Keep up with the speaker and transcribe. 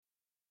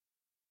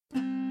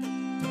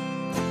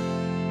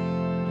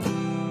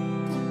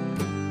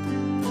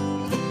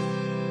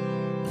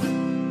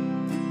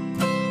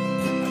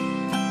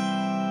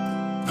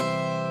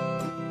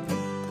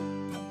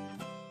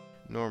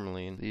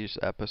these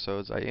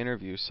episodes I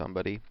interview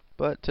somebody,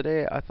 but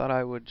today I thought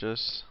I would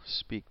just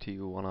speak to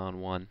you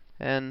one-on-one.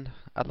 And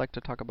I'd like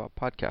to talk about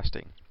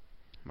podcasting,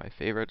 my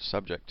favorite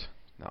subject.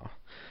 No,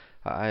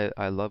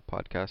 I love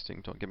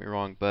podcasting, don't get me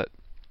wrong, but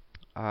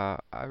I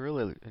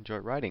really enjoy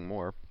writing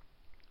more.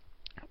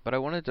 But I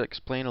wanted to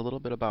explain a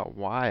little bit about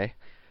why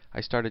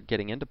I started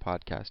getting into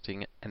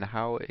podcasting and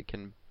how it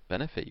can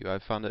benefit you.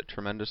 I've found it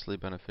tremendously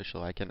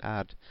beneficial. I can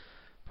add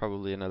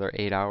probably another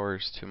 8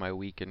 hours to my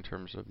week in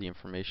terms of the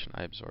information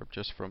I absorb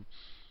just from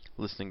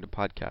listening to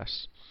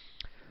podcasts.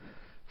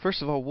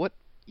 First of all, what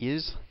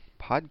is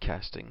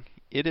podcasting?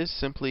 It is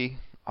simply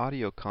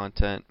audio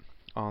content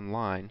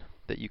online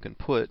that you can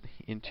put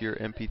into your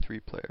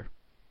MP3 player.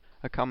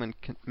 A common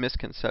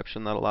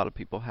misconception that a lot of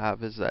people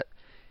have is that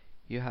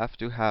you have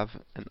to have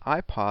an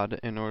iPod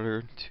in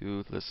order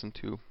to listen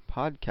to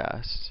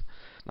podcasts.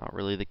 Not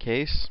really the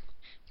case.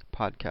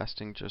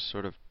 Podcasting just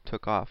sort of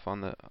took off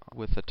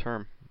with the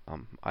term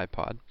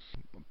iPod.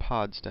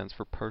 Pod stands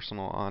for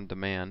personal on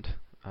demand,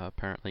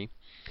 apparently,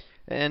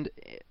 and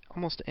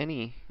almost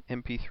any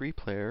MP3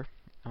 player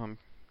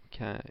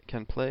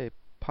can play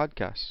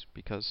podcasts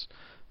because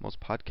most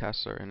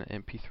podcasts are in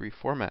an MP3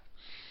 format.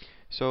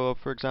 So,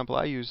 for example,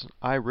 I use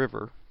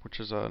iRiver, which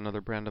is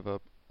another brand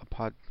of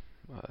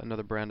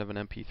another brand of an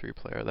MP3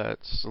 player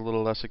that's a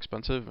little less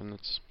expensive, and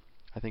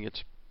I think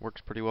it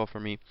works pretty well for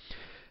me.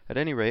 At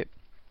any rate,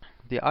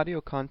 the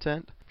audio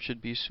content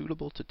should be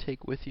suitable to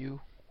take with you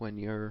when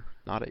you're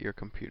not at your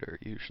computer,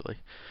 usually.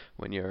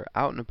 When you're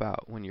out and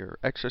about, when you're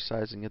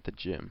exercising at the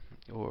gym,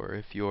 or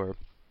if you're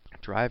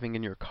driving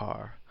in your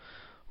car,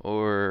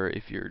 or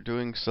if you're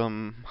doing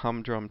some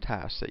humdrum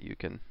task that you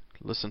can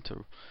listen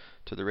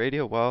to the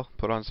radio, well,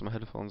 put on some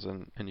headphones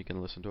and you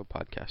can listen to a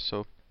podcast.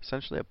 So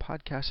essentially a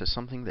podcast is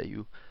something that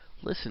you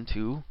listen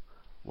to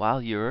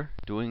while you're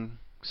doing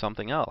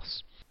something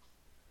else.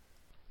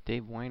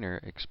 Dave Weiner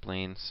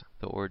explains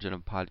the origin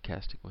of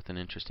podcasting with an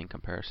interesting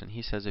comparison.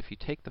 He says if you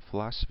take the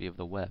philosophy of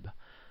the web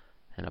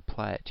and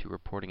apply it to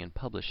reporting and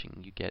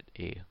publishing, you get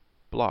a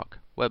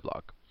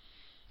weblog.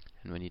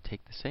 And when you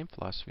take the same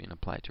philosophy and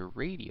apply it to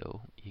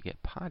radio, you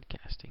get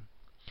podcasting.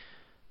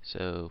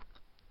 So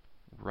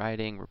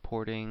writing,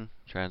 reporting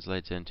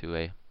translates into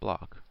a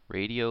blog.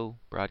 Radio,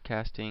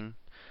 broadcasting,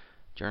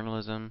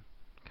 journalism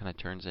kind of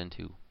turns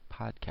into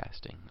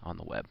podcasting on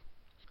the web.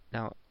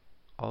 Now,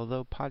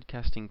 although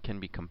podcasting can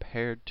be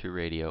compared to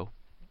radio,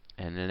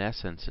 and in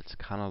essence it's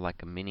kind of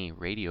like a mini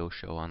radio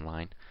show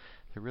online,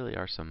 there really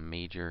are some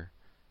major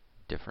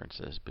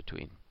differences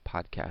between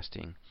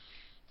podcasting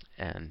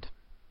and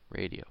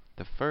radio.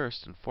 The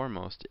first and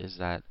foremost is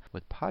that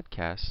with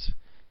podcasts,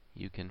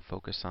 you can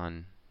focus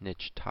on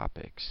niche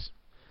topics.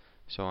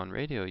 So on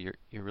radio,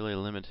 you're really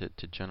limited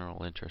to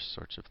general interest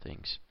sorts of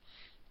things,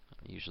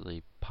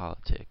 usually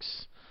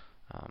politics,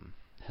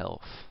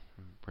 health,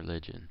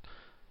 religion,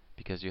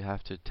 because you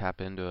have to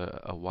tap into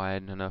a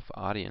wide enough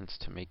audience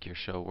to make your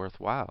show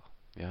worthwhile.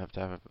 You have to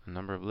have a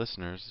number of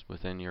listeners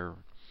within your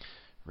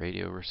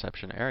radio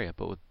reception area.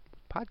 But with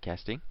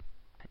podcasting,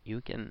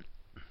 you can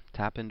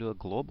tap into a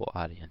global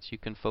audience. You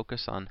can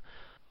focus on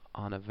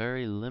a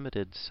very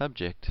limited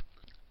subject,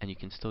 and you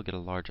can still get a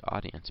large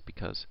audience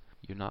because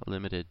you're not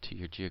limited to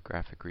your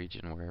geographic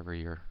region wherever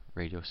your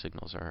radio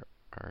signals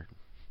are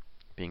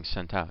being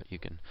sent out. You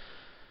can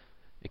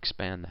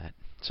expand that.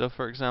 So,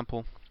 for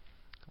example,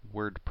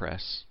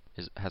 WordPress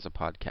has a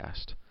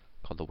podcast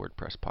called the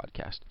WordPress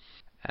Podcast.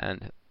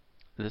 And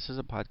this is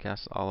a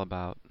podcast all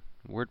about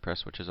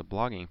WordPress, which is a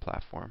blogging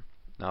platform.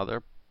 Now,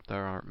 there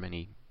aren't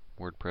many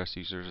WordPress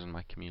users in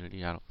my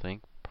community, I don't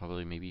think.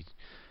 Probably maybe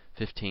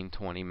 15,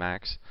 20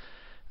 max.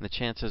 And the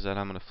chances that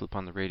I'm going to flip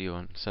on the radio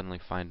and suddenly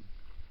find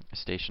a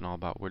station all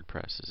about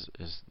WordPress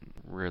is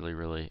really,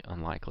 really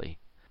unlikely.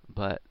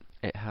 But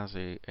it has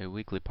a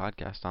weekly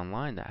podcast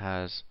online that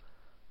has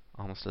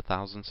almost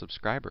 1,000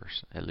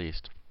 subscribers, at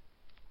least,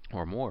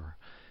 or more,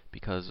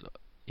 because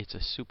it's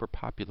a super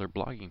popular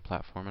blogging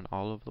platform and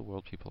all over the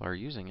world people are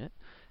using it.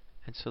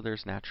 And so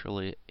there's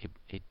naturally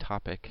a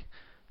topic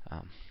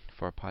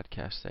for a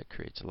podcast that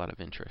creates a lot of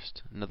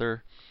interest.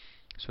 Another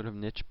sort of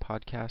niche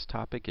podcast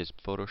topic is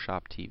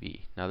Photoshop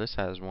TV. Now this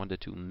has 1 to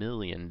 2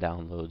 million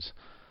downloads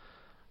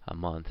a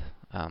month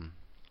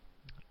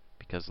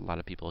because a lot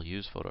of people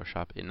use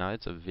Photoshop. Now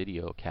it's a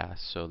video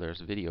cast, so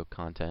there's video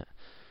content.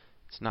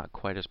 It's not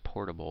quite as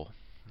portable,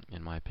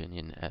 in my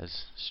opinion,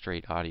 as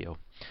straight audio.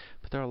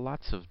 But there are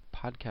lots of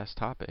podcast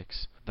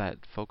topics that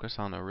focus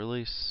on a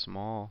really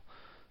small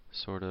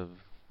sort of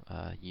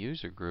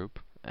user group,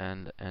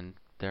 and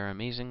they're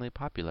amazingly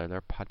popular.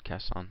 They're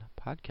podcasts on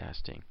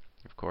podcasting,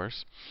 of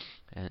course,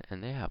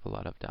 and they have a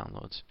lot of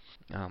downloads.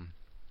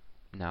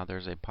 Now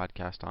there's a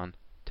podcast on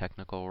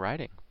technical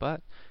writing,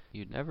 but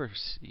you'd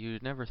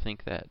never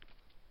think that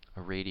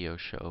a radio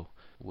show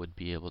would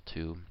be able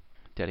to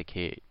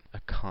dedicate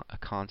a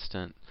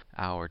constant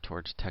hour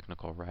towards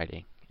technical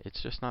writing.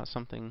 It's just not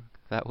something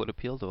that would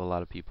appeal to a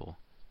lot of people.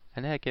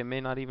 And heck, it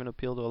may not even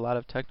appeal to a lot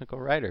of technical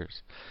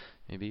writers.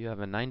 Maybe you have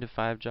a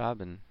 9-to-5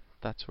 job and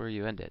that's where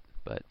you end it.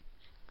 But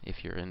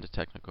if you're into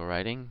technical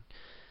writing,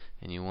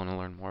 and you want to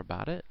learn more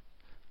about it,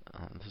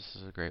 this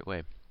is a great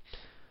way.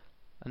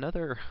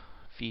 Another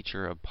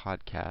feature of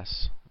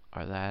podcasts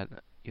are that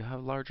you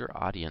have larger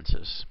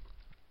audiences.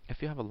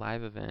 If you have a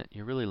live event,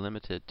 you're really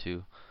limited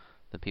to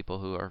the people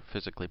who are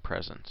physically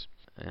present.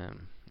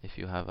 If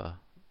you have a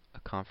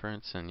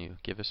conference and you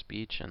give a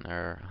speech and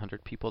there are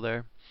 100 people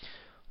there,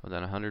 well,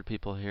 then 100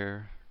 people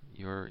hear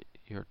your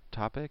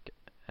topic,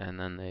 and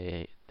then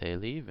they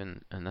leave,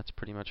 and that's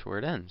pretty much where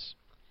it ends.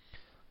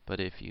 But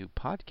if you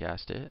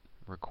podcast it,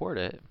 record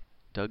it,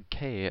 Doug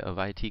Kaye of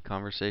IT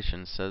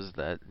Conversations says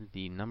that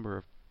the number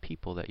of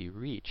people that you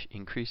reach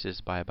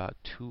increases by about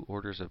 2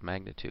 orders of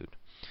magnitude.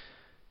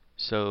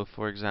 So,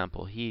 for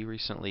example, he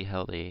recently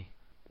held a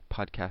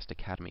Podcast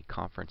Academy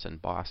conference in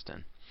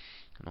Boston,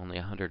 and only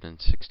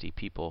 160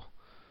 people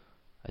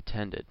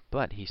attended.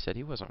 But he said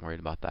he wasn't worried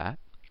about that,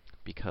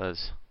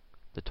 because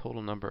the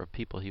total number of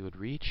people he would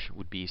reach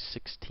would be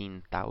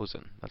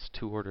 16,000. That's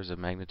 2 orders of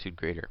magnitude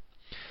greater.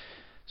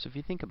 So if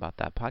you think about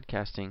that,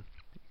 podcasting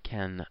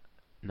can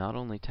not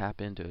only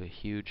tap into a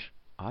huge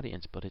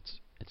audience, but it's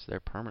there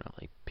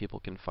permanently. People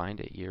can find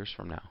it years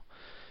from now.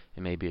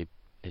 It may be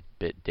a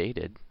bit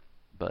dated,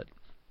 but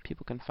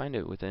people can find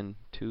it within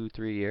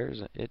 2-3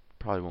 years. It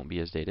probably won't be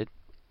as dated.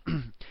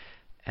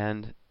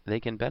 And they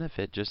can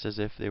benefit just as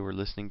if they were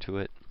listening to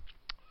it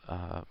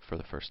for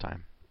the first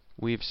time.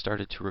 We've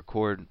started to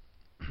record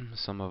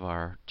some of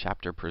our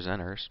chapter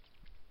presenters.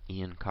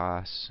 Ian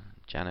Koss,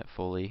 Janet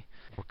Foley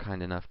were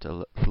kind enough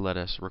to let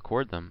us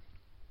record them.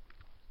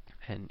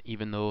 And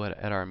even though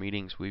at our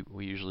meetings we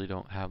usually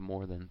don't have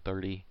more than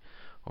 30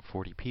 or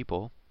 40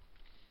 people,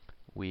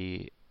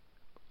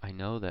 I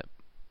know that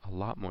a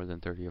lot more than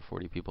 30 or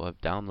 40 people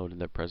have downloaded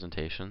their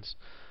presentations.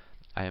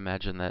 I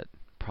imagine that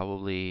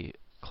probably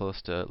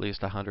close to at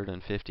least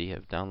 150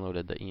 have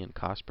downloaded the Ian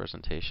Koss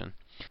presentation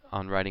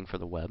on Writing for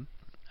the Web,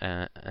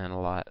 and a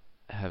lot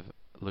have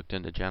looked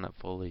into Janet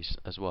Foley's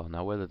as well.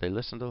 Now, whether they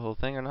listen to the whole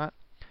thing or not,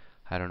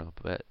 I don't know,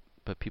 but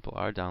people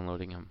are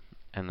downloading them,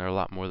 and they're a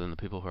lot more than the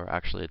people who are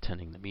actually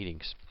attending the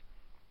meetings.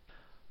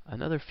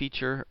 Another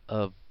feature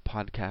of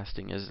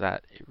podcasting is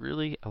that it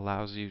really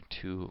allows you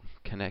to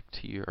connect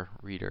to your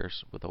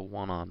readers with a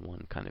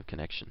one-on-one kind of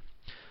connection.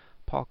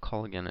 Paul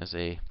Colligan is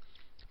a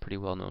pretty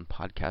well-known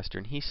podcaster,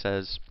 and he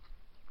says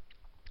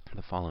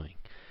the following: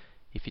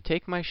 if you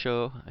take my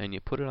show and you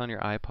put it on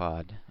your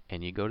iPod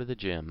and you go to the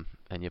gym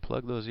and you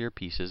plug those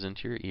earpieces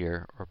into your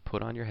ear or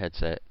put on your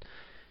headset,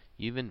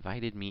 you've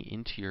invited me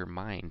into your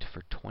mind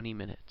for 20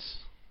 minutes.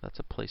 That's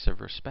a place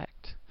of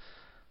respect.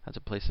 That's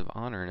a place of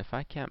honor. And if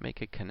I can't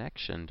make a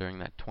connection during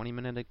that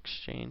 20-minute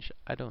exchange,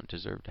 I don't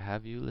deserve to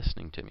have you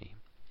listening to me.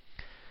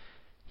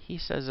 He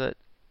says that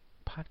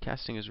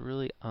podcasting is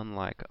really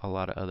unlike a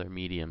lot of other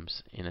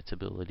mediums in its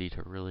ability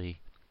to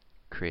really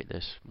create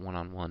this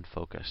one-on-one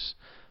focus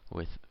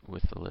with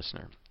the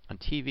listener. On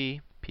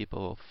TV,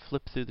 people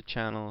flip through the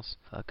channels,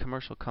 a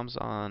commercial comes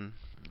on,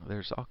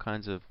 there's all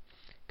kinds of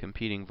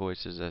competing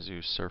voices as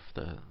you surf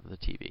the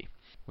TV.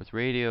 With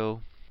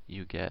radio,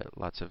 you get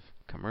lots of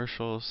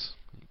commercials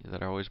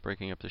that are always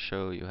breaking up the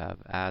show. You have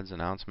ads,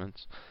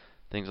 announcements,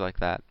 things like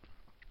that.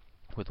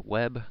 With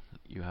web,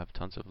 you have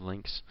tons of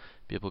links.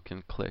 People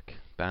can click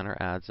banner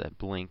ads that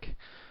blink.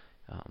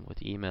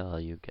 With email,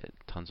 you get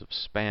tons of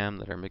spam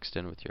that are mixed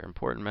in with your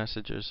important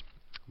messages.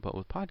 But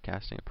with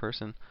podcasting, a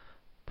person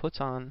puts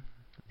on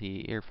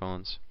the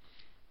earphones,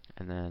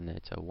 and then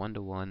it's a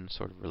one-to-one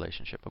sort of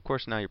relationship. Of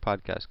course, now your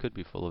podcast could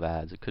be full of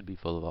ads. It could be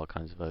full of all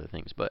kinds of other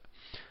things, but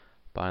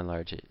by and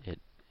large, it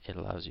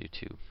allows you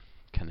to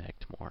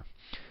connect more.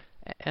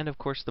 And of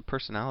course, the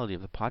personality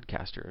of the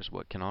podcaster is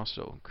what can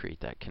also create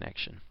that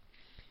connection.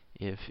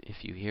 If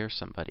you hear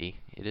somebody,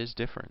 it is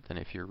different than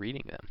if you're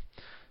reading them.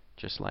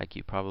 Just like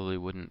you probably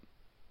wouldn't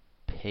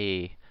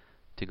pay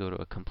to go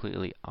to a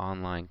completely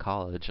online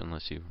college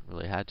unless you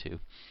really had to.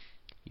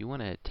 You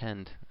want to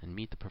attend and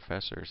meet the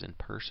professors in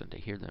person to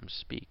hear them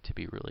speak, to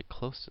be really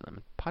close to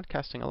them.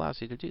 Podcasting allows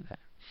you to do that.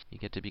 You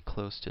get to be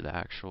close to the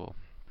actual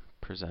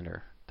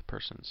presenter, the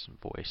person's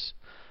voice.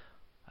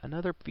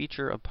 Another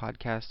feature of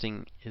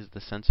podcasting is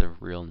the sense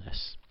of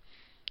realness.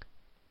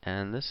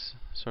 And this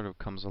sort of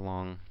comes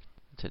along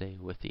today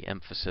with the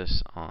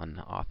emphasis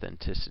on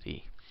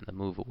authenticity, the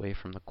move away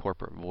from the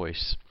corporate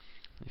voice.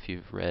 If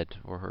you've read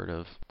or heard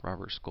of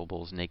Robert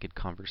Scoble's Naked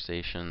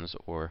Conversations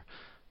or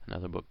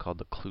another book called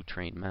The Clue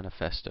Train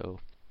Manifesto,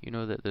 you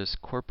know that this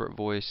corporate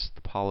voice,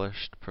 the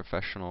polished,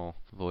 professional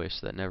voice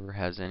that never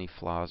has any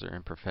flaws or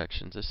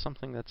imperfections, is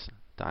something that's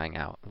dying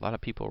out. A lot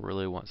of people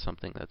really want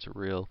something that's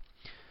real.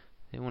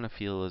 They want to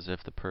feel as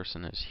if the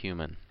person is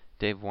human.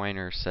 Dave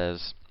Weiner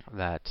says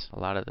that a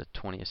lot of the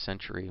 20th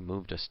century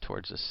moved us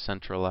towards a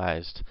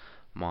centralized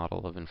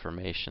model of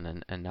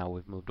information, and now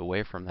we've moved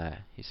away from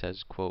that. He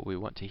says, quote, "We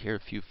want to hear a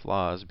few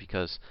flaws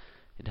because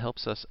it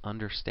helps us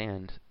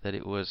understand that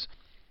it was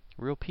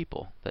real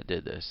people that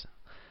did this,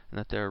 and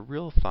that there are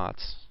real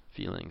thoughts,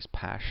 feelings,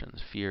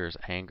 passions, fears,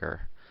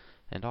 anger,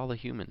 and all the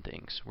human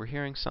things. We're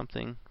hearing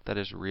something that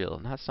is real,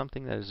 not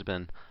something that has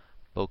been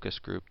focus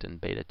grouped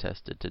and beta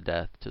tested to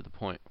death to the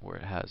point where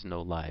it has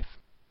no life."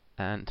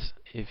 And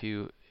if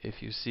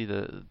you see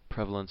the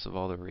prevalence of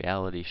all the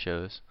reality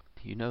shows,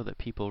 you know that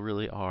people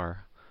really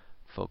are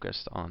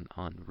focused on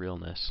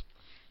realness.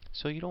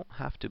 So you don't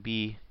have to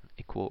be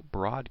a quote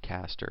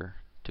broadcaster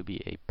to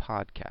be a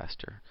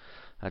podcaster.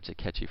 That's a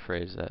catchy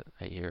phrase that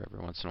I hear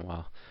every once in a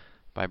while.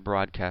 By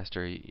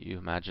broadcaster, you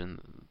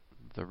imagine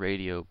the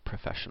radio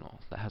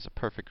professional that has a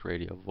perfect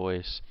radio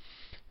voice,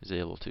 is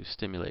able to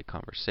stimulate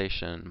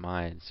conversation,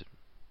 minds,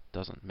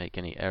 doesn't make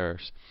any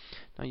errors.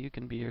 Now you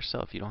can be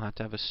yourself. You don't have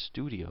to have a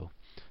studio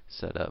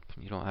set up.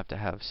 You don't have to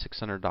have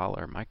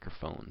 $600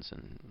 microphones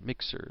and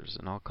mixers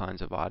and all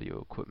kinds of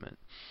audio equipment.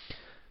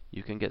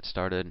 You can get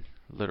started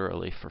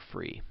literally for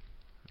free.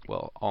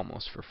 Well,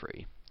 almost for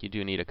free. You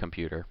do need a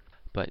computer,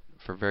 but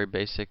for very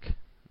basic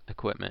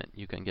equipment,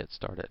 you can get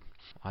started.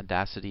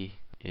 Audacity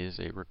is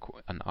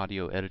an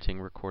audio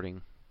editing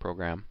recording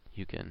program.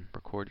 You can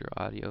record your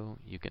audio,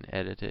 you can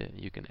edit it,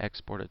 you can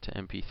export it to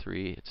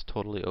MP3. It's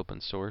totally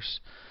open source.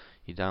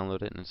 You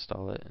download it and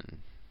install it, and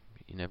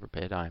you never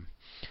pay a dime.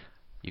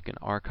 You can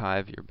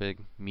archive your big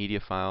media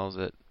files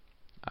at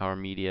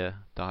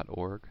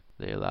ourmedia.org.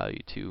 They allow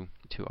you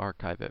to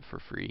archive it for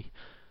free.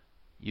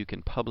 You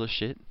can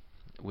publish it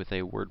with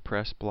a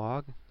WordPress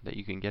blog that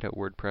you can get at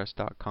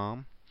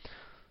wordpress.com.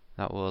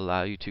 That will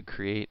allow you to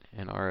create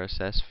an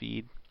RSS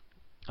feed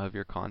of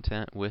your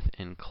content with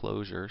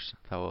enclosures.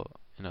 That will,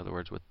 in other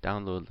words, with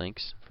download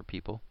links for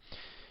people.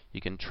 You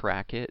can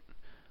track it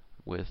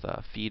with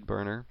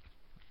FeedBurner,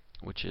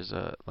 which is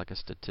like a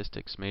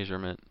statistics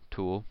measurement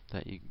tool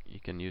that you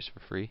can use for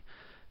free.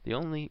 The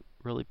only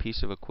really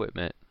piece of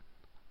equipment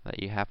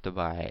that you have to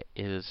buy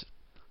is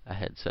a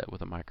headset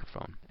with a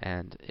microphone,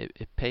 and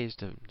it pays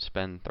to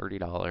spend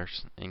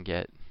 $30 and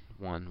get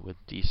one with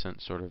decent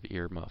sort of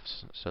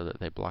earmuffs so that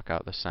they block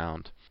out the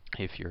sound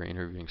if you're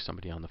interviewing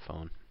somebody on the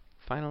phone.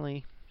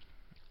 Finally,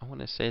 I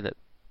want to say that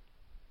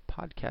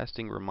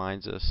podcasting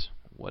reminds us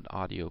what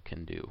audio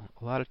can do.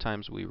 A lot of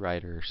times we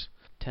writers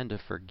tend to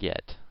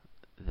forget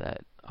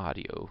that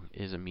audio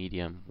is a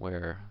medium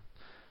where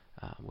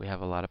we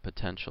have a lot of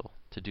potential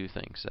to do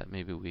things that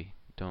maybe we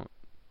don't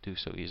do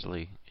so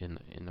easily in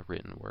the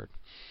written word.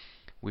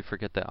 We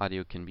forget that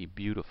audio can be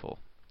beautiful.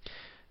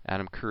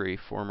 Adam Curry,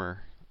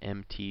 former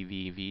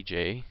MTV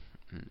VJ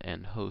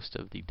and host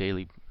of the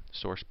Daily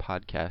Source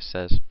podcast,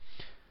 says,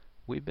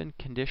 "We've been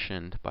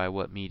conditioned by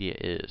what media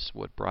is,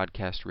 what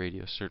broadcast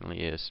radio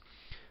certainly is,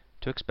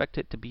 to expect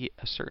it to be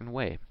a certain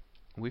way.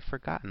 We've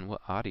forgotten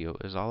what audio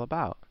is all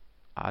about.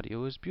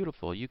 Audio is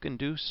beautiful. You can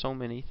do so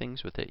many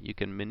things with it. You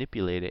can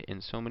manipulate it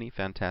in so many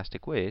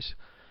fantastic ways,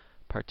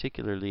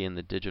 particularly in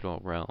the digital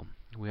realm.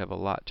 We have a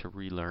lot to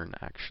relearn,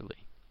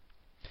 actually."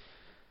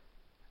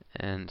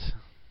 And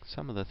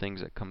some of the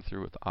things that come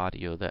through with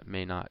audio that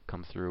may not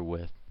come through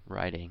with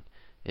writing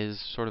is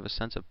sort of a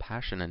sense of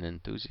passion and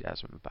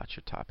enthusiasm about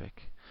your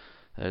topic.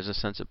 There's a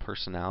sense of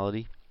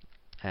personality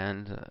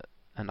and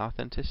an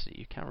authenticity.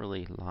 You can't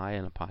really lie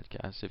in a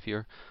podcast. If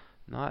you're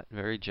not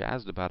very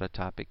jazzed about a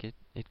topic,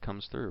 it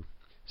comes through.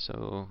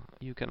 So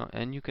you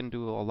can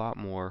do a lot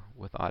more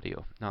with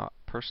audio. Now,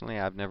 personally,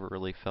 I've never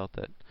really felt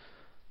that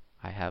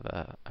I have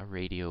a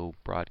radio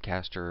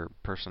broadcaster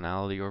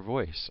personality or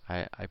voice.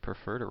 I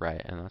prefer to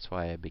write, and that's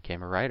why I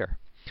became a writer.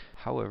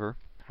 However,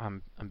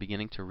 I'm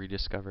beginning to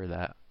rediscover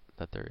that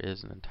there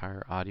is an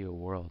entire audio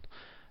world,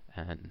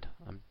 and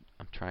I'm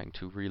trying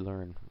to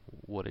relearn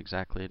what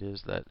exactly it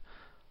is that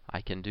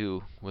I can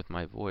do with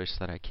my voice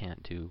that I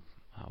can't do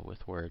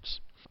with words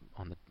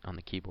on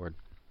the keyboard.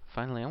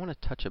 Finally, I want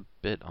to touch a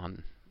bit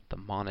on the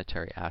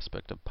monetary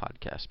aspect of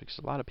podcasts, because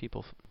a lot of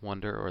people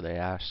wonder, or they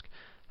ask,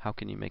 how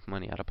can you make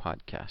money out of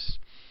podcasts?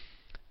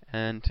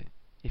 And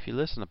if you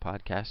listen to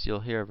podcasts,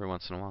 you'll hear every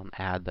once in a while an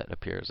ad that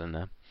appears in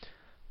them.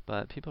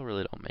 But people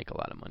really don't make a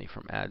lot of money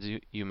from ads.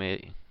 You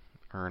may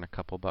earn a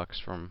couple bucks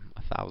from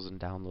 1,000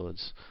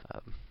 downloads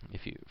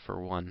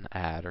for one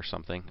ad or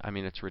something. I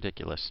mean, it's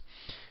ridiculous.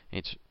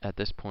 At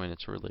this point,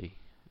 it's really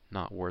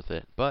not worth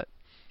it. But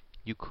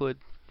you could,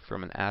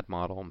 from an ad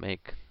model,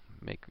 make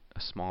a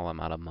small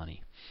amount of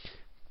money.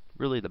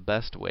 Really, the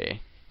best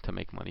way to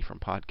make money from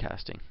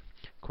podcasting,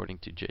 according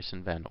to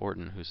Jason Van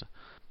Orden, who's a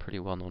pretty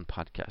well-known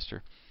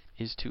podcaster,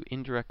 is to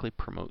indirectly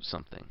promote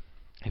something.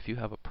 If you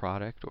have a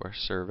product or a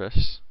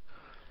service,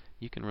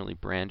 you can really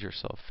brand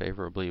yourself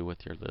favorably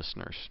with your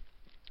listeners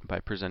by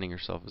presenting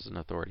yourself as an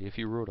authority. If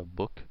you wrote a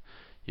book,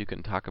 you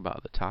can talk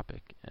about the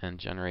topic and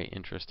generate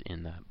interest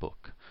in that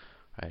book.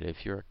 Right?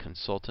 If you're a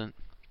consultant,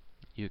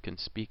 you can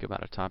speak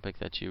about a topic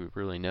that you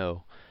really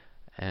know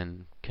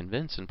and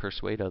convince and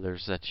persuade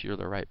others that you're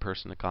the right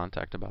person to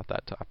contact about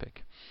that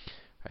topic.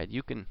 Right?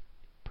 You can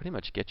pretty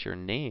much get your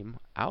name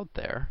out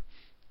there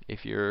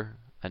if you're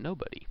a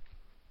nobody.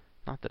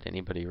 Not that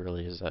anybody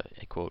really is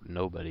a quote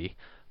nobody,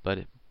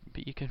 but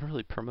you can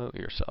really promote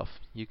yourself.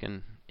 You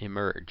can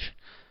emerge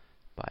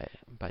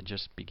by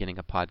just beginning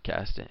a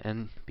podcast.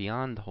 And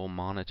beyond the whole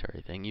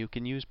monetary thing, you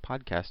can use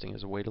podcasting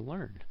as a way to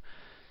learn.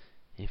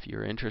 If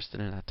you're interested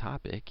in a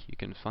topic, you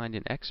can find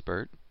an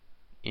expert,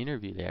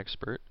 interview the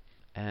expert,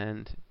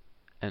 and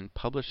and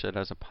publish it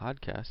as a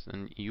podcast,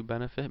 and you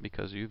benefit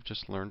because you've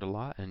just learned a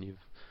lot, and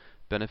you've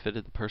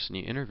benefited the person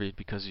you interviewed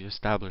because you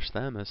established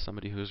them as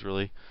somebody who's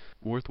really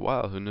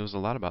worthwhile, who knows a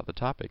lot about the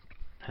topic.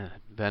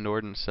 Van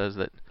Orden says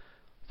that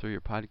through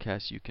your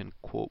podcast you can,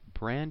 quote,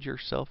 brand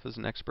yourself as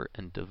an expert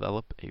and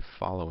develop a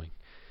following.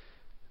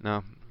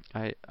 Now,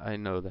 I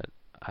know that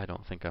I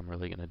don't think I'm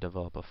really going to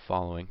develop a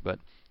following, but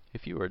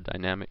if you were a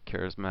dynamic,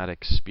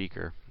 charismatic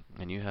speaker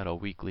and you had a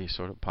weekly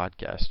sort of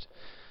podcast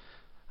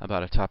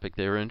about a topic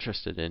they were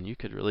interested in, you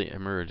could really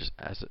emerge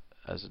as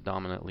a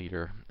dominant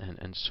leader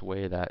and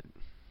sway that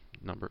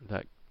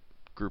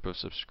group of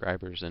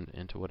subscribers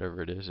into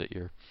whatever it is that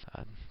you're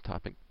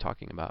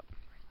talking about.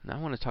 Now I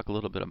want to talk a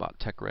little bit about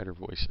TechWriter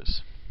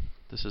Voices.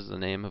 This is the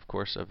name, of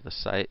course, of the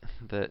site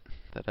that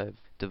I've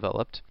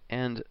developed.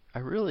 And I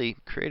really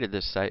created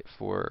this site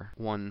for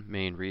one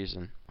main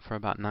reason. For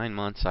about 9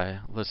 months, I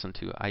listened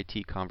to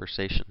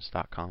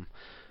itconversations.com,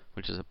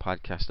 which is a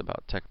podcast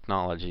about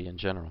technology in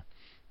general,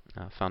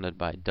 founded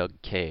by Doug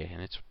Kaye.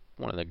 And it's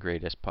one of the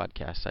greatest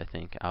podcasts, I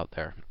think, out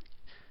there.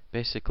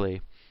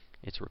 Basically,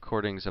 it's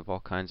recordings of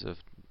all kinds of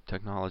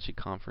technology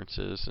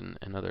conferences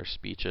and other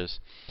speeches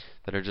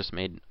that are just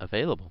made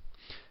available.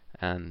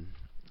 And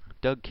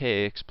Doug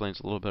Kaye explains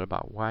a little bit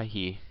about why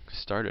he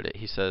started it.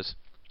 He says,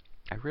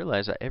 I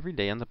realize that every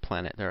day on the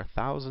planet there are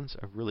thousands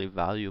of really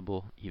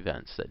valuable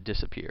events that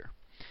disappear,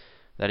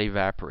 that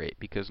evaporate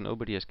because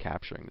nobody is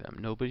capturing them,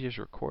 nobody is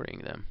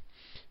recording them.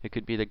 It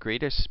could be the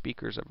greatest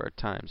speakers of our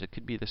times, it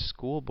could be the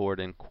school board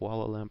in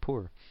Kuala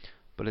Lumpur,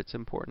 but it's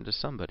important to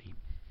somebody.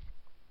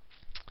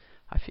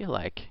 I feel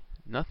like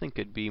nothing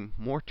could be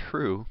more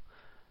true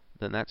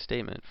than that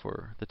statement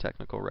for the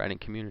technical writing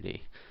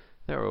community.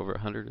 There are over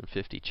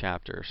 150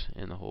 chapters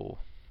in the whole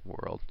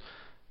world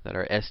that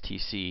are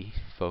STC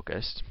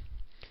focused.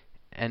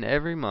 And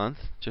every month,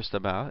 just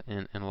about,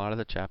 in a lot of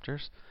the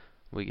chapters,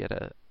 we get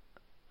a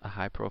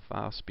high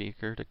profile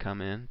speaker to come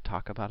in,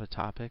 talk about a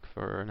topic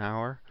for an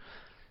hour.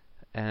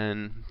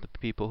 And the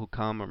people who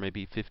come are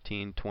maybe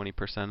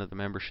 15-20% of the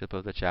membership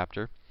of the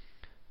chapter.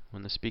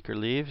 When the speaker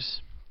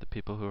leaves, the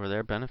people who are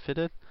there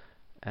benefited,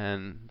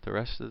 and the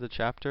rest of the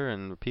chapter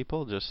and the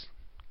people just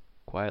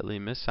quietly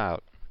miss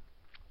out.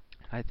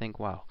 I think,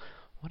 wow,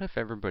 what if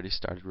everybody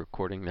started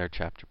recording their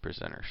chapter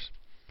presenters?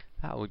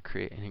 That would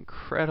create an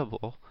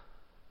incredible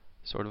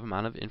sort of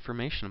amount of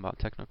information about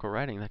technical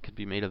writing that could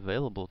be made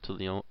available to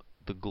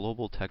the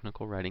global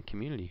technical writing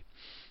community.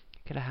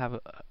 It could have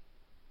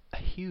a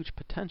huge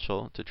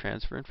potential to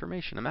transfer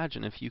information.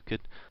 Imagine if you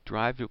could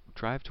drive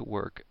to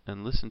work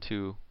and listen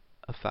to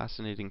a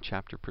fascinating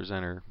chapter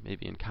presenter,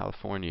 maybe in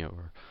California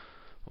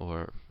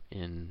or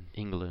in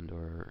England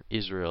or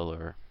Israel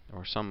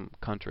or some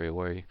country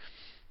where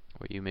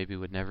you maybe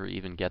would never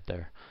even get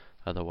there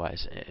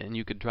otherwise. And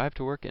you could drive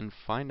to work and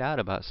find out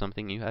about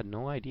something you had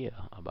no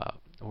idea about,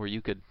 or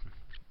you could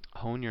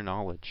hone your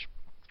knowledge.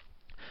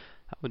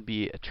 That would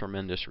be a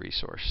tremendous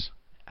resource,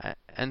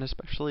 and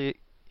especially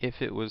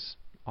if it was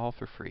all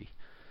for free.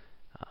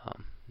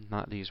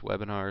 Not these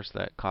webinars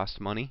that cost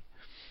money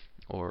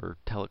or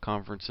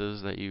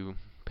teleconferences that you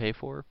pay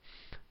for.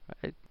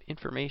 Right?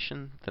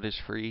 Information that is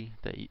free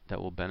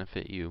that will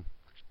benefit you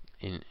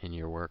in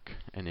your work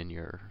and in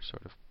your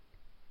sort of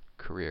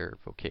career,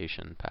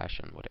 vocation,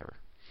 passion, whatever.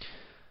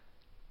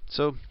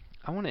 So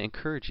I want to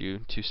encourage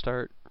you to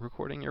start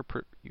recording your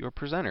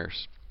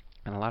presenters.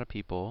 And a lot of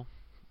people,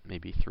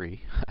 maybe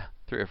three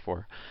or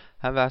four,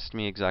 have asked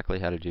me exactly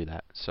how to do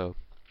that. So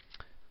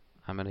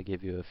I'm going to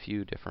give you a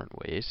few different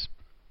ways.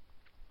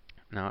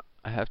 Now,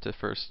 I have to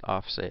first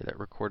off say that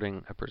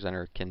recording a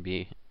presenter can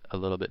be a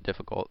little bit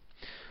difficult.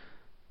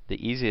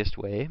 The easiest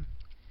way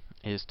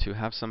is to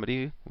have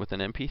somebody with an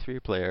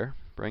MP3 player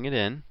bring it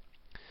in.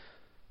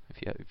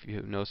 If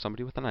you know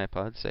somebody with an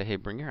iPod, say, hey,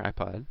 bring your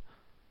iPod,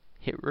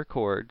 hit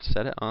record,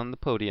 set it on the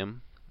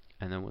podium,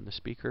 and then when the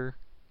speaker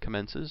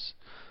commences,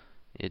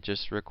 it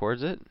just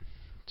records it,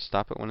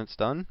 stop it when it's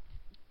done,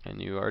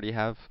 and you already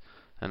have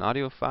an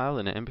audio file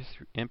in an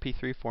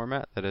MP3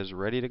 format that is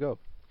ready to go.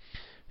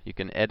 You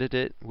can edit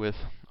it with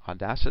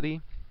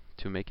Audacity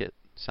to make it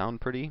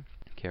sound pretty,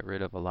 get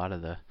rid of a lot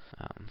of the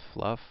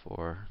fluff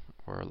or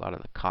a lot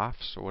of the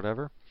coughs or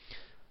whatever.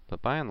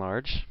 But by and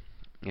large,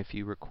 if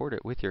you record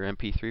it with your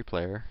MP3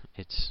 player,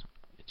 it's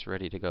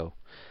ready to go.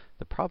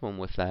 The problem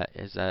with that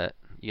is that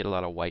you get a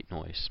lot of white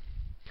noise.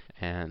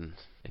 And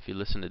if you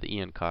listen to the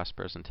Ian Cost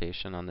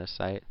presentation on this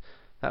site,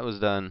 that was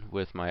done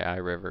with my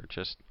iRiver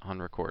just on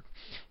record.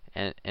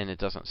 And it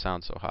doesn't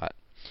sound so hot.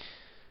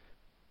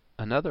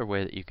 Another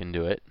way that you can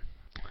do it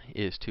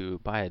is to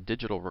buy a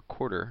digital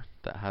recorder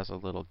that has a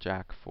little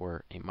jack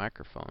for a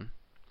microphone.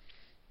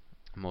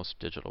 Most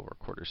digital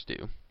recorders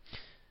do.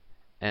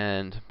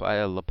 And buy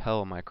a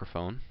lapel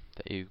microphone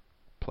that you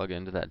plug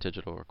into that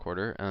digital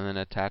recorder, and then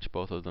attach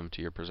both of them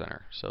to your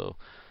presenter. So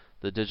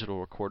the digital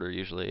recorder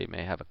usually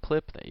may have a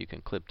clip that you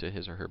can clip to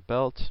his or her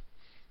belt,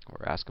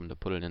 or ask them to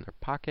put it in their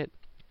pocket.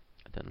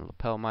 Then the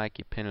lapel mic,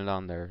 you pin it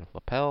on their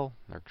lapel,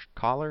 their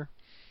collar,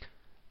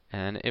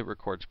 and it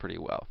records pretty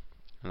well.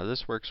 Now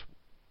this works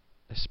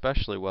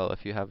especially well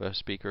if you have a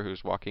speaker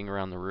who's walking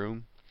around the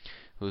room,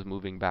 who's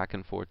moving back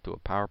and forth to a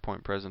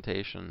PowerPoint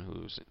presentation,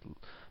 who's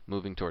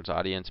moving towards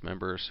audience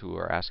members who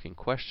are asking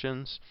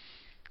questions,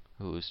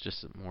 who's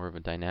just more of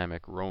a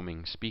dynamic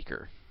roaming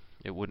speaker.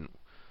 It wouldn't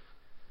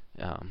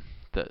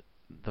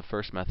the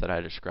first method I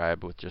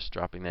described with just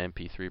dropping the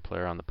MP3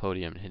 player on the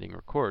podium and hitting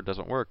record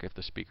doesn't work if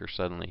the speaker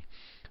suddenly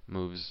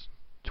moves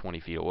 20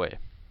 feet away,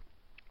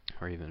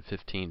 or even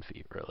 15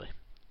 feet really.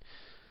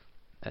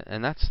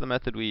 And that's the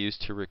method we use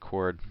to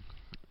record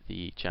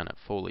the Janet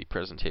Foley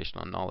presentation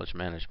on knowledge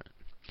management.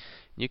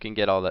 You can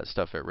get all that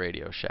stuff at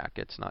Radio Shack.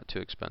 It's not too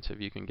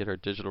expensive. You can get our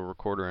digital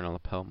recorder and a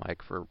lapel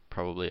mic for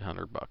probably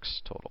 $100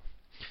 total.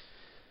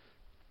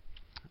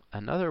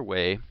 Another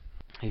way,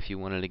 if you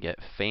wanted to get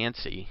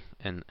fancy,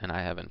 and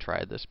I haven't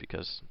tried this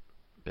because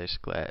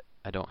basically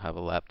I don't have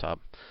a laptop,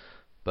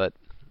 but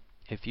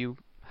if you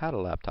had a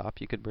laptop,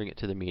 you could bring it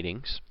to the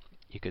meetings.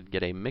 You could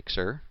get a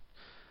mixer,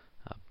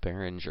 a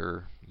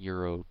Behringer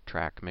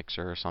Eurotrack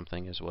mixer or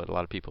something is what a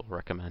lot of people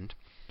recommend,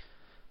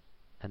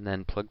 and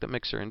then plug the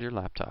mixer into your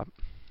laptop.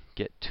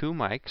 Get two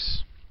mics,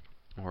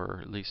 or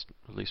at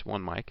least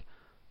one mic,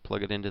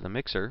 plug it into the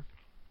mixer,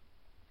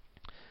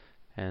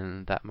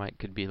 and that mic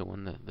could be the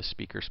one that the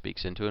speaker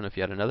speaks into. And if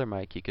you had another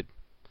mic, you could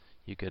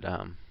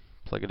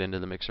plug it into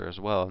the mixer as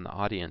well, and the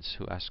audience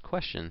who asks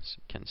questions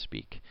can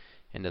speak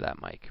into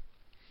that mic.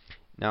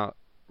 Now,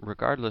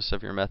 regardless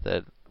of your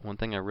method, one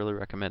thing I really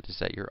recommend is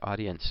that your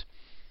audience,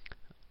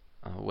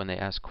 when they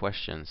ask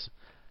questions,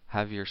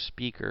 have your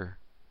speaker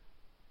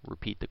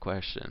repeat the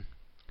question,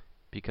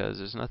 because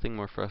there's nothing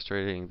more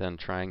frustrating than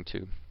trying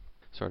to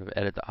sort of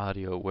edit the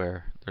audio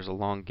where there's a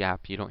long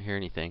gap, you don't hear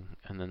anything,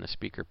 and then the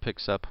speaker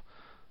picks up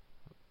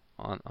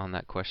on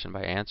that question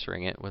by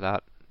answering it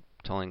without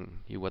telling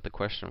you what the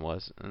question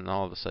was, and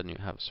all of a sudden you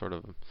have sort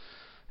of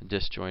a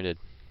disjointed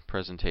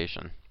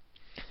presentation.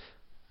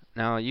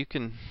 Now you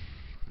could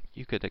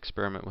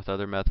experiment with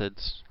other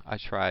methods. I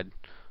tried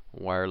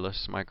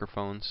wireless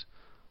microphones,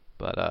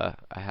 but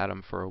I had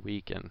them for a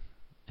week and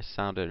it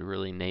sounded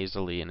really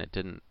nasally and it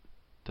didn't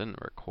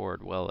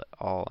record well at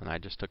all, and I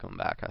just took them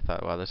back. I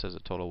thought, wow, this is a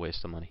total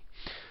waste of money.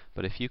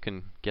 But if you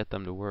can get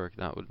them to work,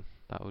 that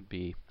would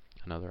be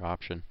another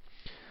option.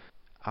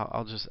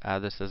 I'll just add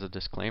this as a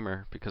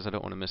disclaimer because I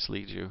don't want to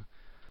mislead you.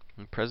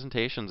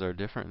 Presentations are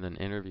different than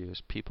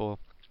interviews. People,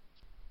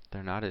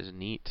 they're not as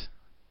neat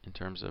in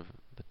terms of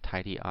the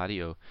tidy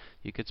audio.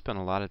 You could spend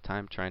a lot of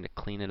time trying to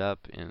clean it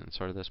up in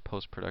sort of this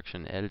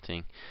post-production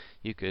editing.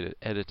 You could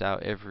edit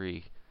out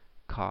every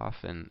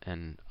cough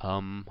and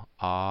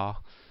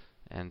ah,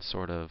 and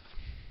sort of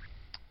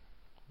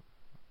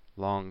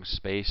long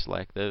space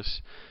like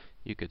this.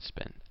 You could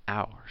spend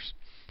hours,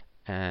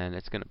 and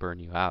it's going to burn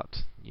you out.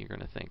 You're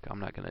going to think, I'm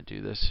not going to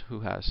do this.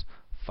 Who has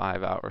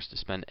 5 hours to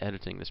spend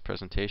editing this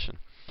presentation?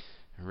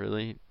 And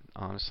really,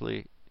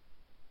 honestly,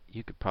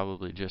 you could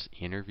probably just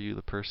interview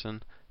the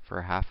person for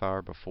a half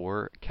hour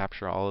before,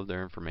 capture all of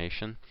their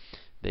information.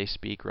 They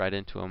speak right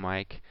into a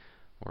mic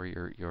or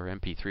your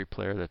MP3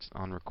 player that's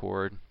on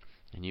record,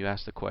 and you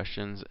ask the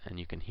questions, and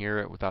you can hear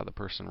it without the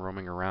person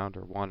roaming around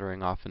or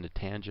wandering off into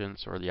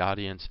tangents, or the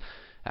audience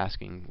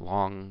asking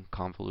long,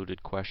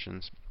 convoluted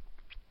questions.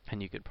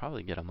 And you could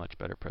probably get a much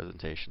better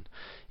presentation.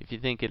 If you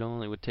think it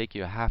only would take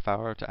you a half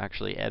hour to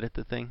actually edit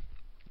the thing,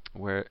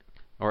 or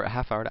a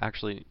half hour to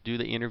actually do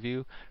the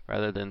interview,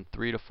 rather than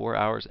 3 to 4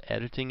 hours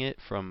editing it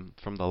from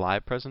the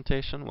live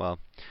presentation, well,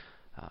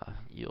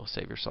 you'll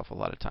save yourself a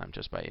lot of time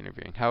just by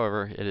interviewing.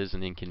 However, it is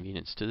an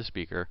inconvenience to the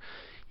speaker.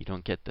 You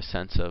don't get the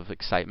sense of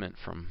excitement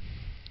from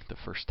the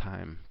first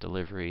time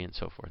delivery and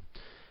so forth.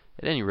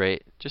 At any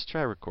rate, just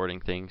try recording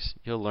things.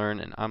 You'll learn,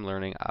 and I'm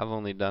learning. I've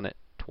only done it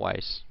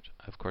twice.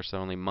 Of course, they're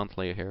only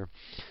monthly here,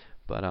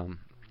 but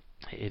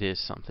it is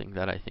something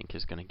that I think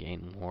is going to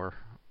gain more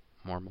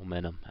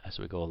momentum as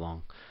we go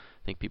along.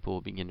 I think people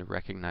will begin to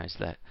recognize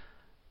that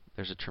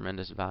there's a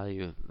tremendous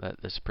value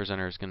that this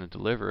presenter is going to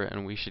deliver,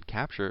 and we should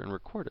capture it and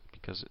record it,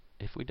 because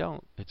if we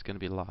don't, it's going to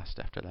be lost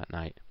after that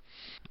night.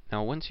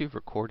 Now, once you've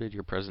recorded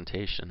your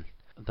presentation,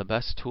 the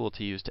best tool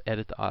to use to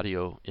edit the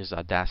audio is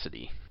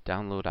Audacity.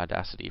 Download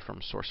Audacity from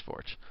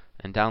SourceForge,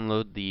 and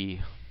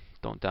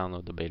don't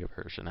download the beta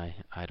version.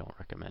 I don't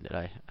recommend it.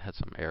 I had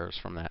some errors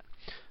from that.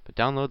 But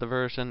download the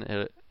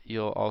version.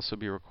 You'll also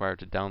be required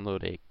to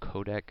download a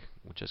codec,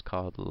 which is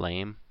called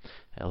LAME,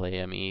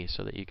 L-A-M-E,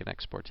 so that you can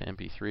export to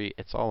MP3.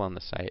 It's all on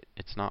the site.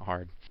 It's not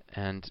hard.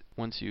 And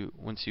once you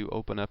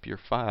open up your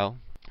file,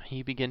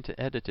 you begin to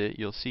edit it.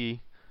 You'll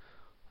see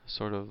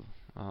sort of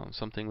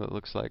something that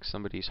looks like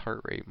somebody's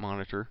heart rate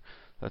monitor.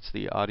 That's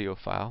the audio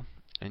file.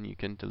 And you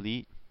can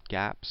delete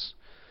gaps.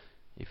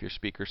 If your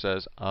speaker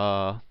says,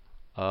 that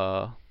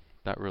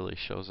really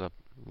shows up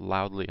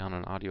loudly on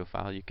an audio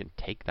file, you can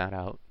take that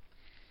out.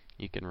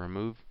 You can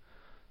remove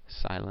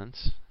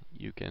silence.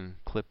 You can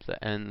clip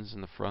the ends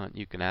and the front.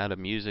 You can add a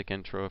music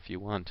intro if you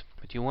want.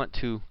 But you want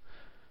to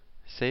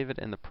save it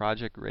in the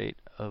project rate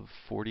of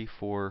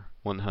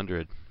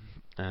 44/100.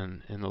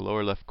 And in the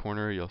lower left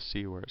corner, you'll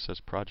see where it says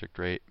project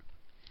rate.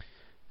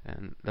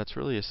 And that's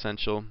really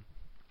essential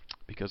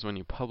because when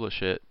you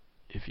publish it,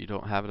 if you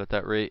don't have it at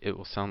that rate, it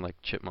will sound like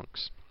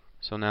chipmunks.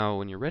 So now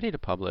when you're ready to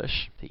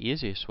publish, the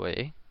easiest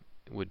way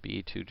would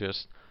be to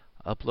just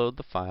upload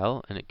the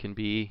file, and it can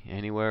be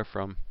anywhere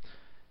from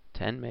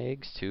 10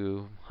 megs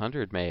to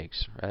 100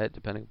 megs, right?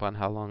 Depending upon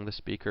how long the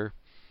speaker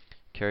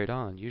carried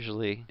on.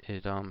 Usually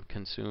it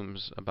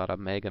consumes about a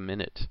meg a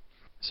minute.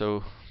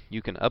 So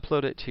you can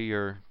upload it to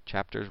your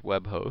chapter's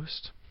web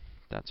host.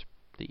 That's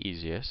the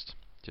easiest.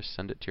 Just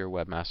send it to your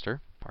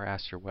webmaster or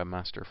ask your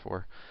webmaster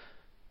for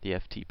the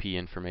FTP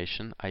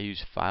information. I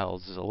use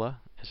FileZilla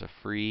as a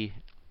free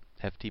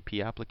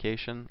FTP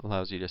application.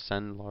 Allows you to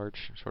send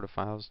large sort of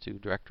files to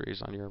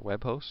directories on your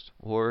web host.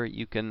 Or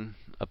you can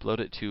upload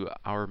it to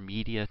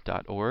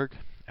ourmedia.org.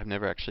 I've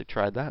never actually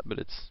tried that, but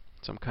it's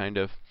some kind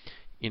of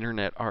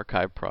internet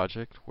archive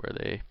project where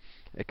they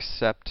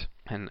accept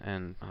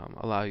and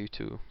allow you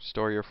to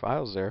store your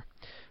files there.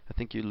 I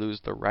think you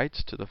lose the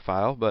rights to the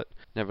file, but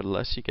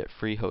nevertheless you get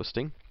free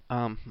hosting.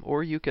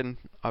 Or you can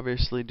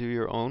obviously do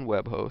your own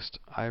web host.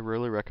 I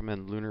really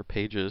recommend Lunar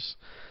Pages.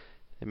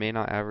 They may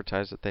not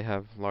advertise that they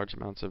have large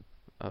amounts of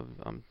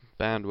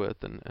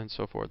bandwidth and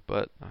so forth,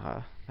 but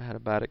I had a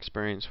bad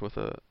experience with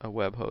a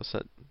web host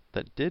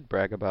that did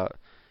brag about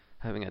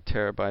having a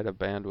terabyte of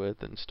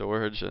bandwidth and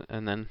storage,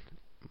 and then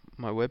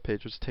my web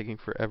page was taking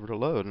forever to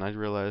load, and I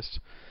realized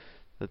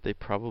that they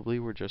probably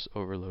were just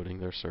overloading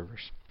their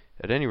servers.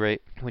 At any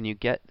rate, when you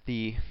get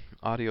the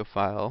audio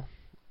file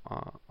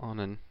on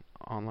an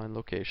online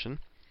location,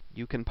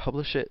 you can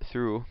publish it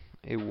through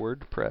a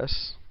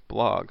WordPress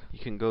blog. You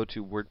can go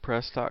to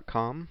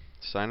wordpress.com,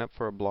 sign up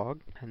for a blog,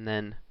 and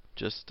then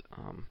just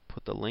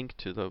put the link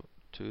to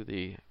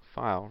the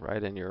file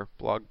right in your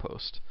blog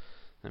post.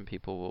 And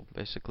people will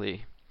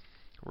basically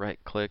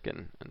right-click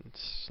and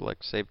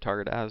select Save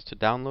Target As to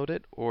download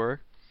it,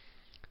 or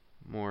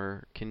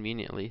more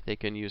conveniently, they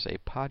can use a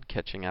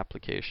pod-catching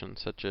application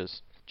such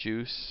as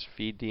Juice,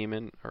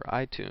 FeedDemon, or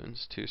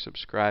iTunes to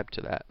subscribe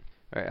to that.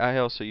 Right, I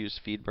also use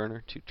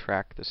FeedBurner to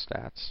track the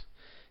stats.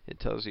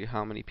 It tells you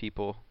how many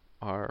people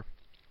are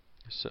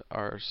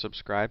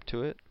subscribed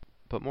to it,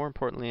 but more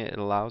importantly, it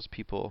allows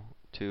people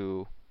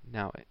to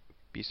now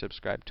be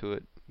subscribed to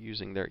it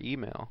using their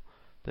email.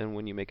 Then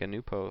when you make a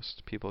new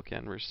post, people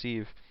can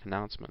receive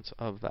announcements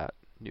of that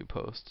new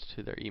post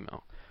to their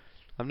email.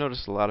 I've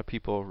noticed a lot of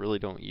people really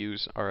don't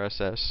use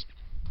RSS,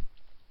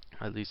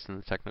 at least in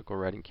the technical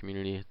writing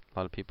community. A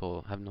lot of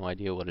people have no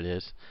idea what it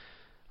is.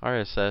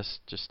 RSS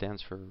just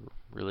stands for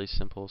really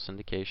simple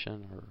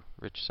syndication or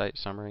rich site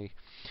summary,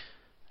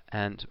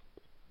 and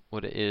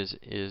what it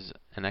is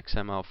an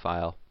XML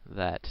file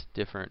that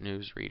different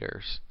news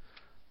readers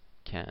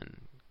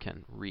can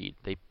read.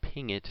 They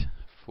ping it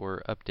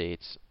for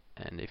updates,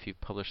 and if you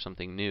publish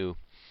something new,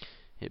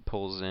 it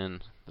pulls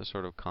in the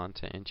sort of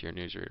content into your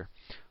newsreader.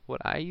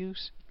 What I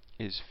use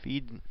is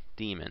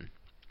FeedDemon,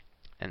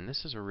 and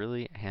this is a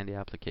really handy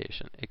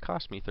application. It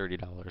cost me $30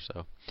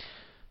 though,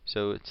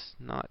 so it's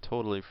not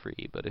totally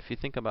free, but if you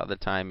think about the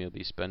time you'll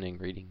be spending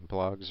reading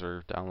blogs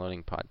or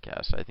downloading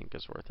podcasts, I think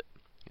it's worth it.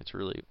 It's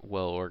really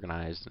well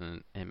organized,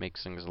 and it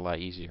makes things a lot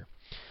easier.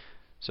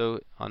 So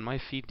on my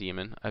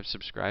FeedDemon, I've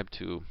subscribed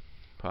to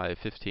probably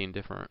 15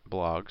 different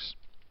blogs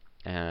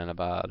and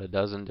about a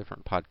dozen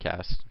different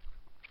podcasts,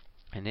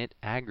 and it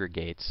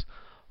aggregates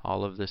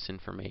all of this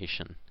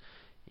information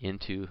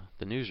into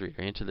the newsreader,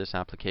 into this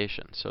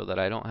application, so that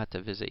I don't have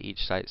to visit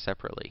each site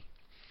separately.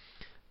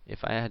 If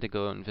I had to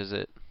go and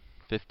visit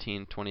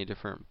 15, 20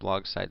 different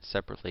blog sites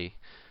separately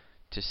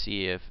to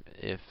see if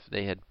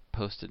they had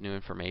posted new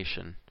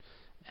information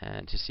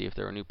and to see if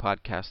there were new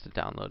podcasts to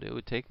download, it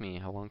would take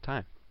me a long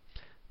time.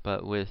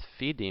 But with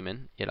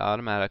FeedDemon, it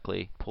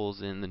automatically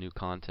pulls in the new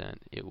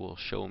content. It will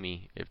show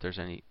me if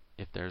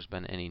there's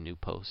been any new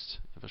posts.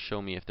 It will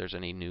show me if there's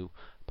any new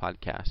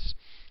podcasts.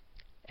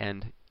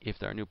 And if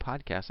there are new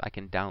podcasts, I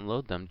can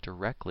download them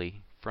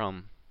directly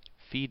from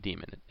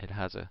FeedDemon. It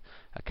has a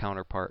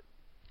counterpart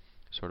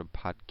sort of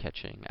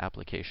pod-catching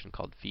application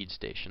called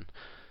FeedStation.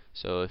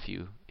 So if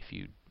you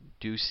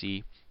do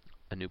see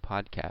a new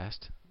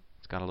podcast,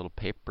 it's got a little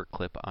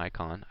paperclip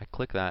icon. I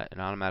click that and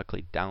it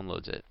automatically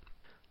downloads it.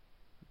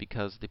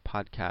 Because the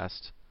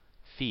podcast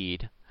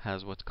feed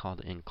has what's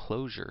called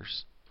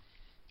enclosures,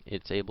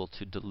 it's able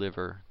to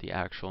deliver the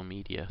actual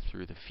media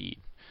through the feed,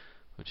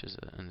 which is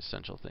an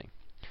essential thing.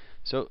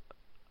 So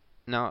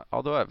now,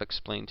 although I've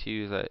explained to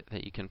you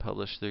that you can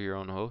publish through your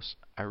own host,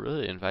 I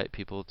really invite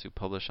people to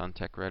publish on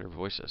TechWriter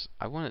Voices.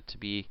 I want it to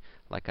be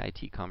like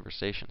IT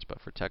Conversations,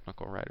 but for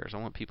technical writers. I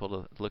want people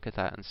to look at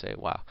that and say,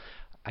 wow,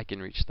 I can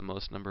reach the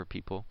most number of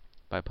people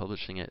by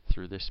publishing it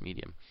through this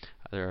medium.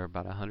 There are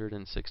about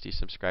 160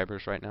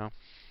 subscribers right now,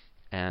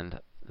 and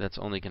that's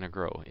only going to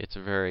grow. It's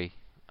a very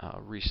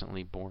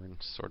recently born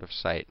sort of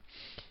site,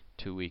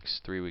 2 weeks,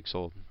 3 weeks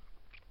old,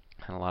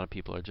 and a lot of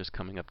people are just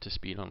coming up to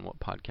speed on what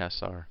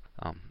podcasts are.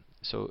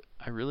 So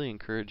I really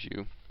encourage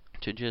you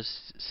to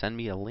just send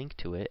me a link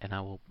to it, and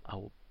I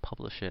will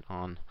publish it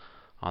on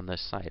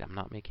this site. I'm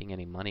not making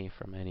any money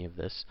from any of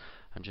this.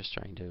 I'm just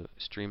trying to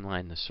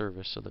streamline the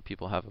service so that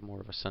people have more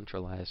of a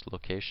centralized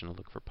location to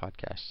look for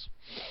podcasts.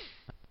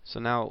 So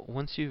now,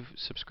 once you've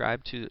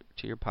subscribed to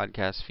your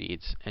podcast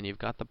feeds and you've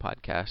got the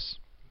podcasts,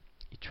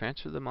 you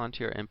transfer them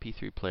onto your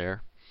MP3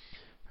 player.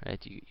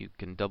 Right? You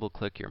can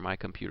double-click your My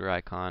Computer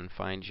icon,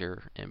 find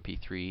your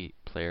MP3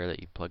 player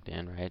that you plugged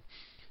in, right?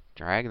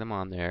 Drag them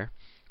on there,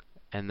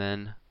 and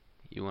then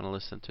you want to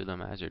listen to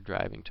them as you're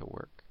driving to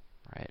work,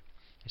 right?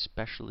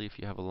 Especially if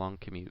you have a long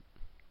commute.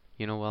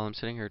 You know, while I'm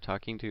sitting here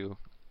talking to you,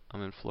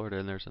 I'm in Florida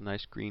and there's a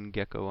nice green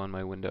gecko on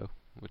my window,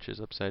 which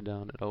is upside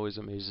down. It always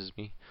amazes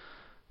me.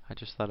 I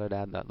just thought I'd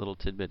add that little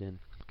tidbit in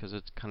because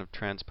it's kind of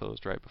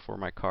transposed right before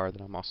my car that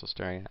I'm also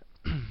staring at.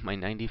 My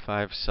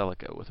 95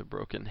 Celica with a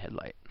broken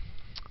headlight.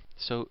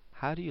 So,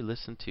 how do you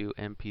listen to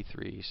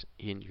MP3s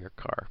in your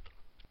car?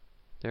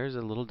 There's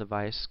a little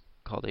device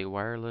called a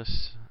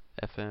wireless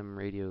FM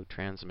radio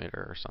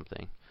transmitter or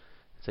something.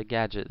 It's a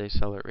gadget they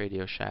sell at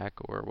Radio Shack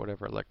or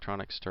whatever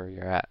electronics store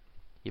you're at.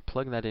 You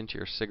plug that into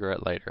your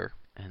cigarette lighter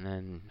and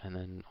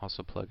then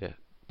also plug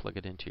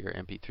it into your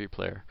MP3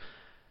 player.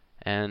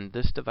 And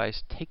this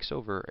device takes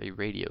over a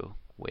radio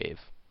wave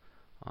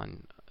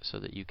so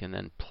that you can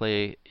then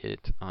play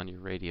it on your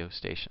radio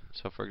station.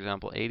 So for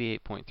example,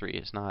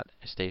 88.3 is not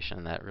a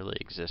station that really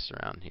exists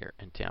around here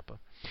in Tampa.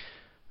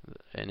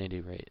 At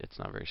any rate, it's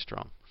not very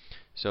strong.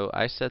 So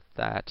I set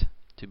that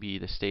to be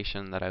the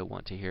station that I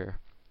want to hear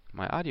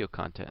my audio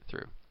content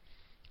through.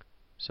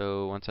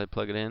 So once I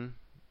plug it in,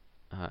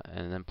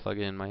 and then plug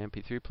in my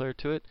MP3 player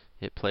to it,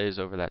 it plays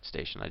over that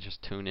station. I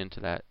just tune into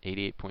that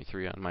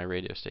 88.3 on my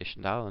radio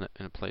station dial, and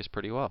it plays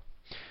pretty well.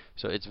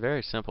 So it's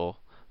very simple.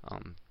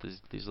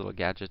 These little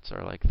gadgets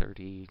are like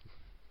 20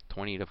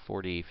 to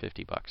 40,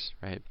 50 bucks,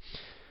 right?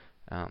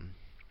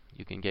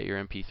 You can get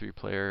your MP3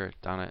 player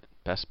down at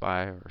Best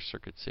Buy or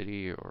Circuit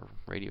City or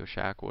Radio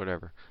Shack,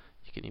 whatever.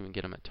 You can even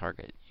get them at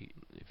Target.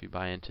 If you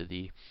buy into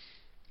the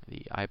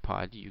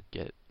iPod, you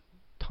get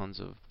tons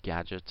of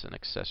gadgets and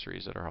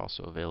accessories that are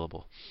also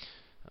available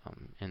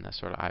in that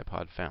sort of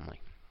iPod family.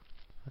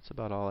 That's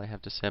about all I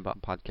have to say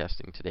about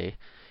podcasting today.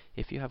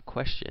 If you have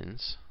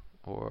questions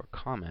or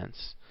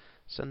comments,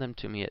 send them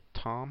to me at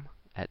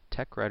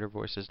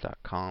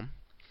tom@techwritervoices.com.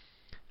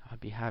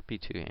 I'd be happy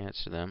to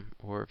answer them.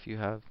 Or if you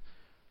have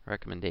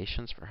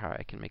recommendations for how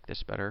I can make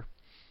this better,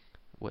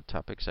 what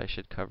topics I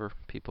should cover.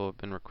 People have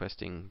been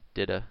requesting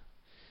DITA,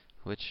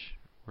 which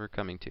we're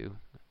coming to.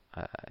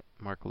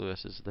 Mark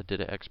Lewis is the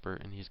DITA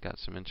expert, and he's got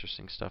some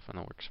interesting stuff in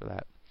the works for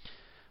that.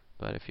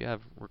 But if you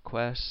have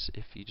requests,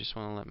 if you just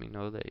want to let me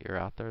know that you're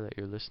out there, that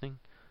you're listening,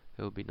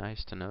 it would be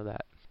nice to know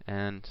that.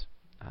 And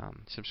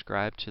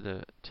subscribe to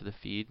the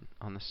feed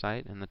on the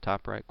site in the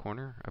top right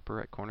corner, upper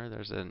right corner.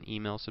 There's an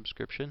email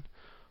subscription,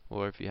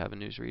 or if you have a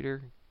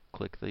newsreader,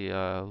 click the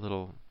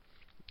little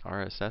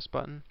RSS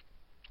button.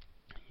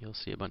 You'll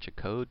see a bunch of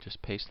code.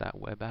 Just paste that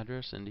web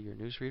address into your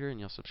newsreader and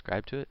you'll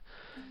subscribe to it.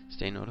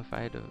 Stay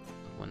notified of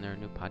when there are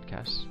new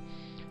podcasts.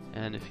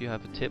 And if you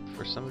have a tip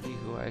for somebody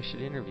who I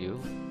should interview,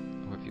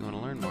 or if you want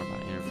to learn more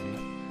about interviewing,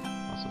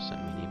 also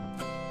send me an email.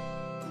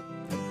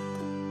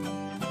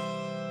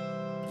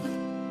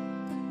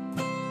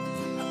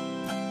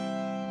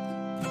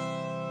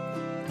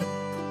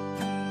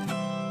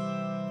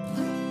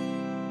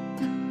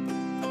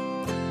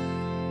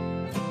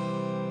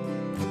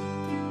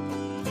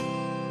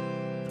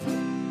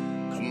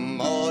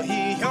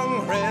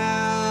 Young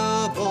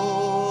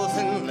rebels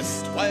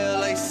enlist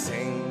while I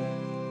sing.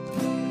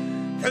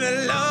 For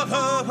the love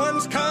of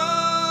one's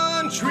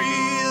country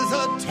is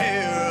a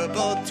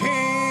terrible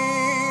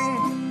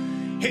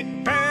thing.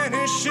 It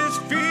banishes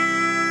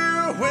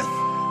fear with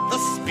the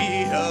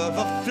speed of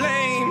a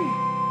flame,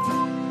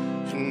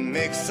 and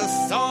makes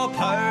us all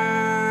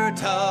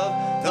part of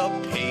the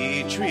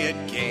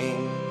patriot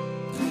gang.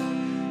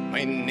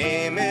 My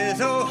name is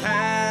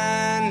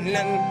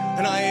O'Hanlon,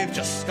 and I've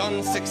just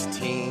gone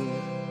 16.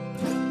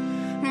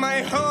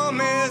 My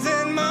home is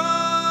in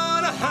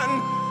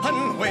Monaghan,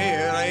 and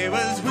where I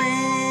was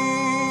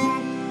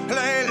weaned,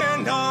 I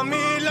learned all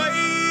me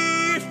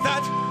life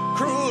that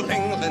cruel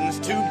England's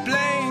to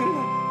blame.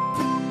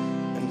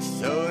 And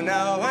so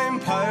now I'm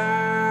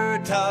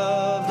part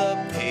of the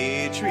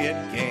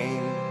patriot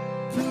gang.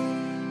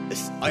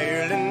 This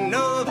Ireland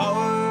of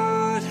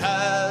ours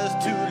has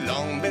too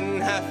long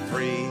been half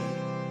free.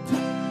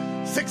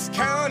 6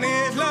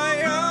 counties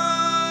lie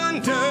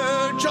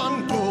under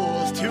John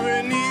Bull's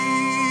tyranny,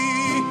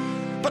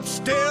 but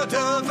still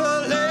De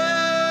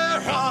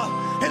Valera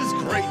is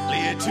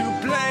greatly to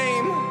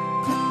blame,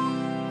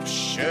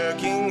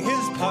 shirking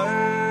his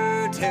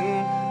part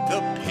in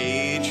the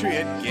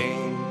patriot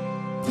game.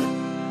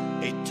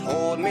 He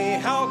told me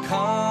how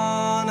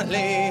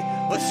Connolly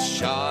was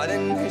shot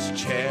in his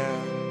chair,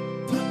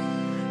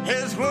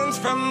 his wounds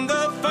from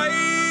the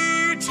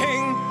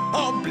fighting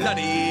all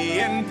bloody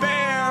and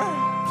bare,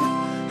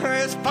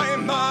 his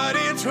fine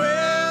body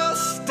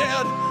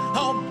twisted,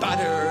 all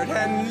battered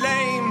and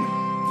lame.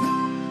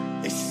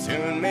 They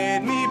soon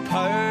made me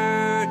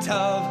part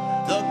of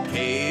the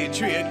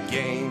patriot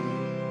game.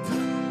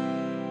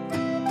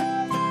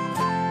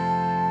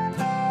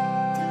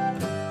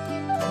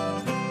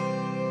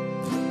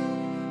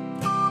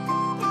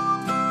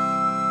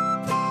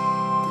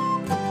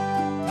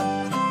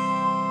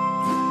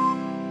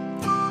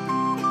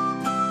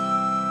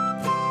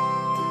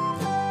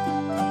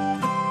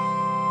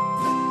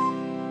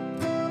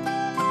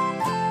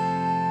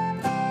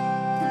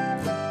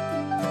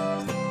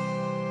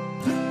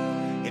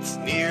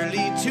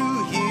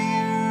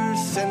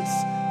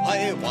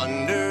 I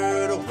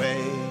wandered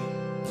away.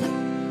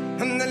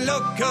 And the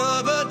look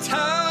of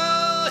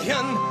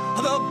battalion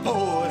of the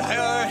boat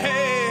higher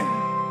hay,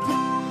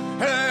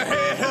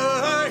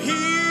 our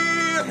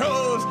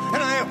heroes,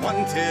 and I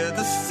wanted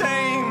the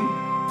same,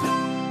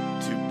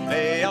 to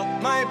play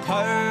out my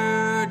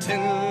part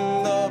in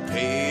the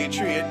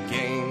patriot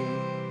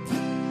game.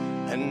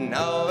 And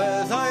now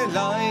as I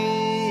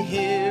lie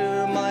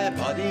here, my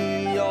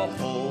body all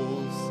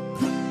holds,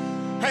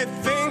 I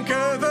think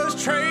of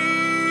those traitors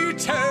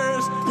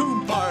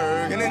who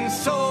bargain in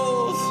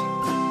souls,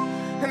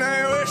 and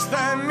I wish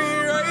that me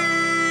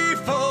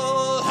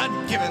rifle had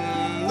given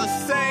the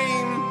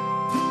same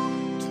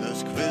to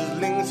those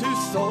quislings who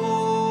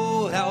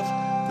sold out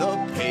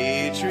the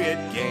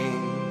patriot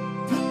game.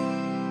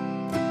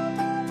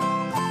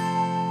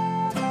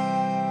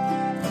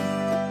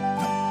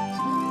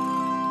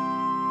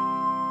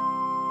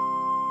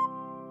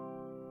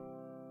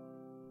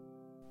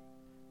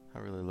 I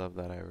really love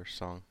that Irish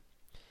song.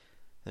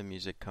 The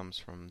music comes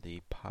from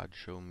the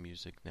Podshow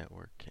Music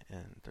Network,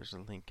 and there's a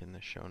link in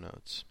the show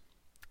notes.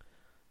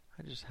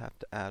 I just have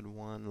to add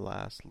one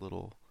last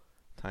little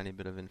tiny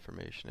bit of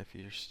information if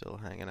you're still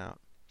hanging out.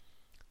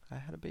 I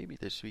had a baby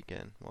this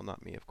weekend. Well,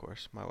 not me, of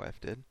course. My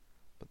wife did.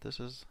 But this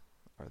is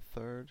our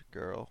third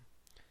girl,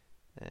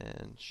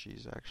 and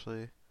she's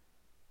actually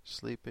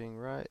sleeping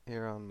right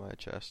here on my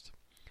chest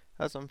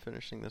as I'm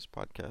finishing this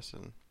podcast,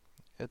 and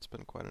it's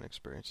been quite an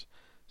experience.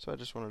 So I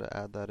just wanted to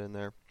add that in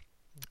there.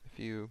 If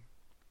you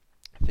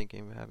are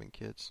thinking of having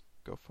kids,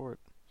 go for it.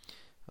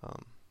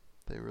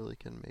 They really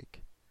can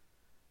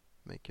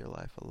make your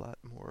life a lot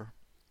more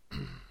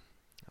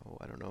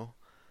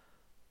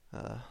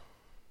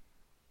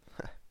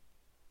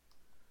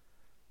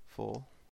full.